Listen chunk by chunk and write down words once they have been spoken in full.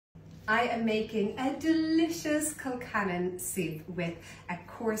I am making a delicious Colcannon soup with a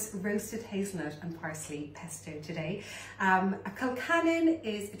coarse roasted hazelnut and parsley pesto today. A Colcannon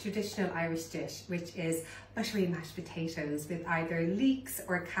is a traditional Irish dish, which is buttery mashed potatoes with either leeks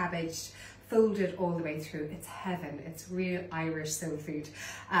or cabbage folded all the way through. It's heaven. It's real Irish soul food.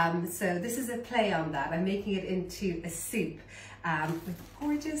 So this is a play on that. I'm making it into a soup with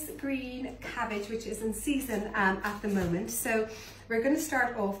gorgeous green cabbage, which is in season at the moment. So we're going to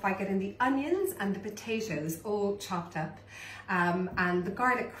start off by getting the onions and the potatoes all chopped up and the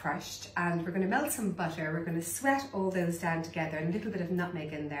garlic crushed, and we're going to melt some butter. We're going to sweat all those down together and a little bit of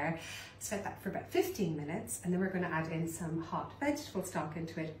nutmeg in there. Sweat that for about 15 minutes, and then we're going to add in some hot vegetable stock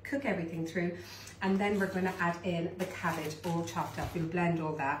into it, cook everything through, and then we're going to add in the cabbage all chopped up. We'll blend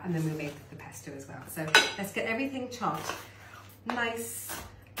all that and then we'll make the pesto as well. So let's get everything chopped nice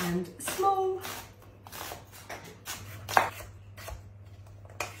and small.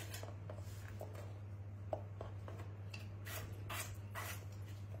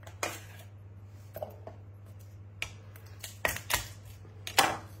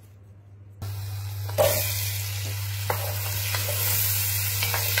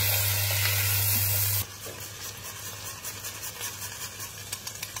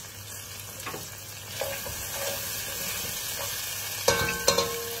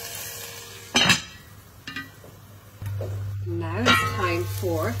 Now it's time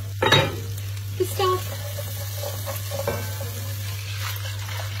for the stock.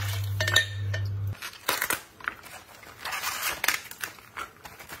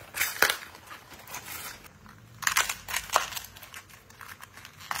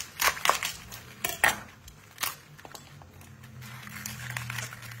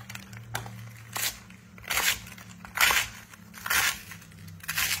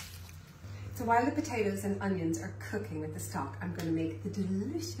 So while the potatoes and onions are cooking with the stock, I'm going to make the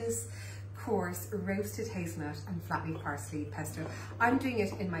delicious coarse roasted hazelnut and flat leaf parsley pesto. I'm doing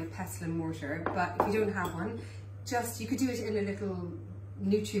it in my pestle and mortar, but if you don't have one, you could do it in a little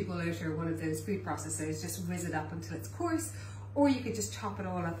NutriBullet or one of those food processors. Just whiz it up until it's coarse, or you could just chop it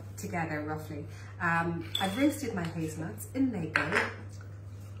all up together roughly. I've roasted my hazelnuts. In they go.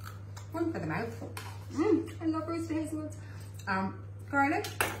 One for the mouth. I love roasted hazelnuts. Garlic.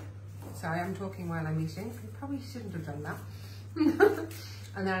 Sorry, I'm talking while I'm eating. I probably shouldn't have done that.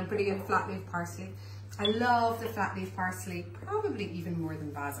 And then I'm putting in flat leaf parsley. I love the flat leaf parsley, probably even more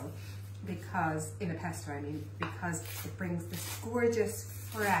than basil, because, in a pesto I mean, because it brings this gorgeous,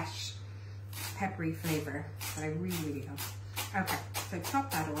 fresh, peppery flavour that I really, really love. Okay, so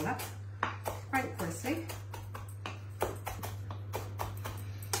chop that all up quite coarsely.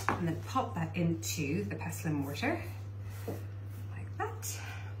 And then pop that into the pestle and mortar, like that.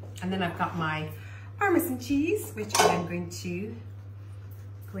 And then I've got my Parmesan cheese, which I'm going to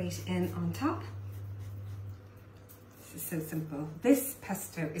grate in on top. This is so simple. This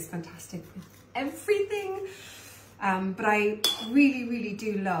pesto is fantastic with everything, but I really, really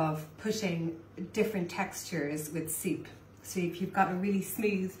do love pushing different textures with soup. So if you've got a really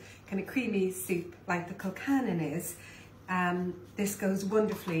smooth, kind of creamy soup like the Colcannon is, this goes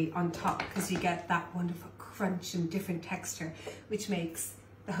wonderfully on top because you get that wonderful crunch and different texture, which makes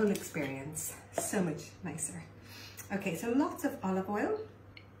the whole experience so much nicer. Okay, so lots of olive oil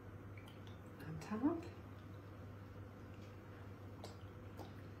on top,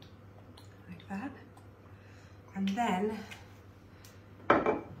 like that. And then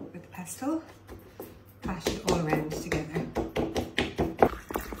with the pestle, mash it all around together.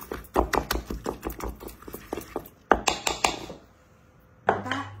 And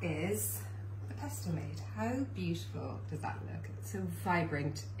that is the pesto made. How beautiful does that look? It's so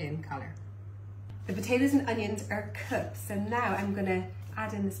vibrant in colour. The potatoes and onions are cooked, so now I'm going to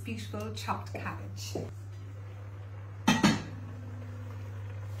add in this beautiful chopped cabbage.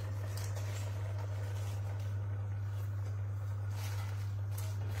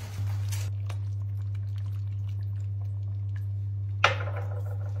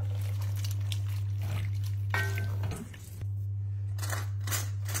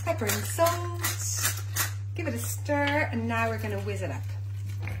 Pepper and salt, give it a stir, and now we're going to whiz it up.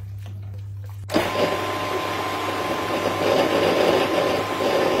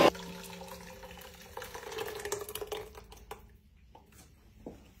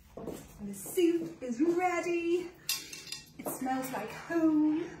 And the soup is ready. It smells like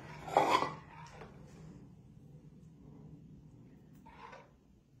home.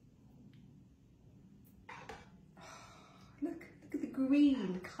 Look at the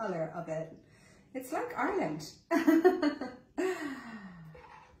green colour of it. It's like Ireland. There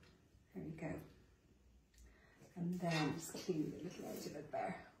we go. And then just clean the little edge of it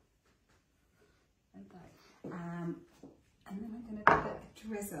there. And then I'm going to put a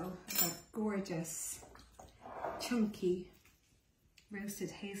drizzle of that gorgeous, chunky,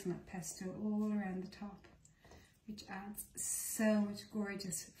 roasted hazelnut pesto all around the top, which adds so much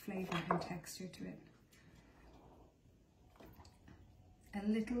gorgeous flavour and texture to it. A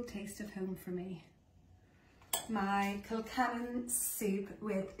little taste of home for me. My Colcannon soup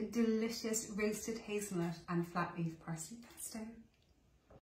with delicious roasted hazelnut and flat leaf parsley pesto.